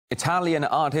Italian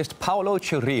artist Paolo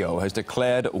Cirio has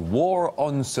declared war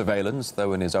on surveillance,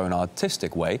 though in his own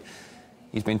artistic way.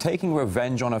 He's been taking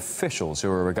revenge on officials who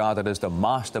are regarded as the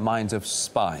masterminds of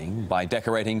spying by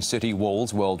decorating city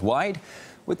walls worldwide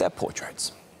with their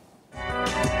portraits.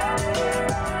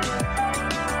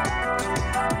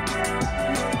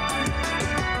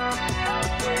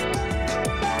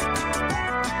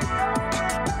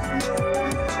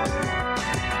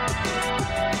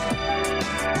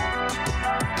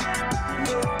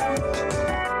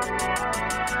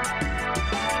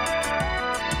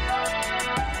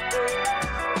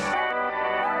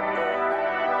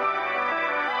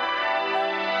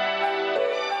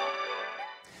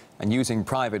 And using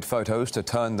private photos to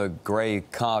turn the grey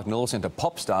cardinals into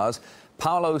pop stars,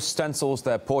 Paolo stencils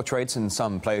their portraits in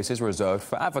some places reserved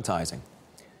for advertising.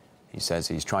 He says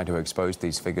he's trying to expose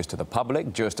these figures to the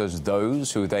public, just as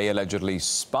those who they allegedly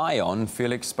spy on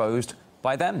feel exposed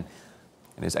by them.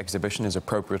 And his exhibition is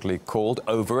appropriately called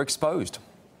Overexposed.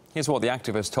 Here's what the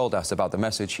activist told us about the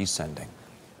message he's sending.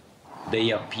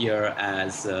 They appear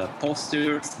as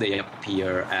posters, they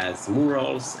appear as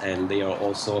murals, and they are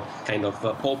also kind of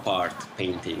pop art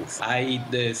paintings. I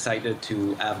decided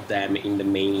to have them in the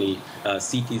mainly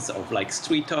cities of like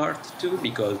street art too,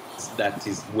 because that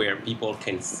is where people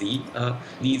can see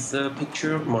these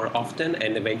pictures more often,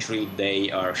 and eventually they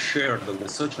are shared on the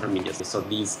social media. So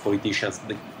these politicians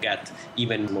get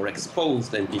even more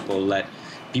exposed, and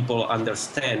people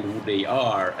understand who they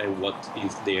are and what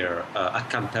is their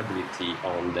accountability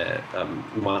on the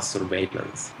mass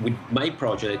surveillance. With my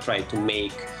project, I try to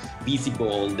make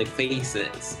visible the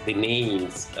faces, the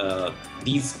names,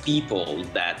 these people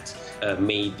that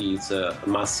made this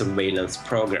mass surveillance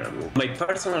program. My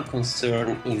personal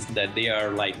concern is that they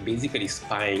are like basically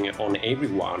spying on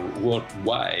everyone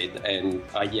worldwide, and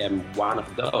I am one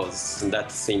of those. And that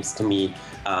seems to me,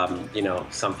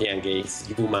 something against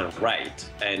human rights.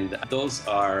 And those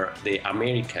are the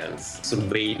Americans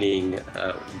surveilling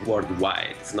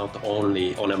worldwide. It's not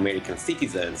only on American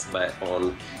citizens, but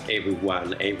on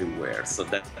everyone, everywhere. So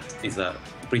that is a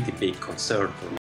pretty big concern for me.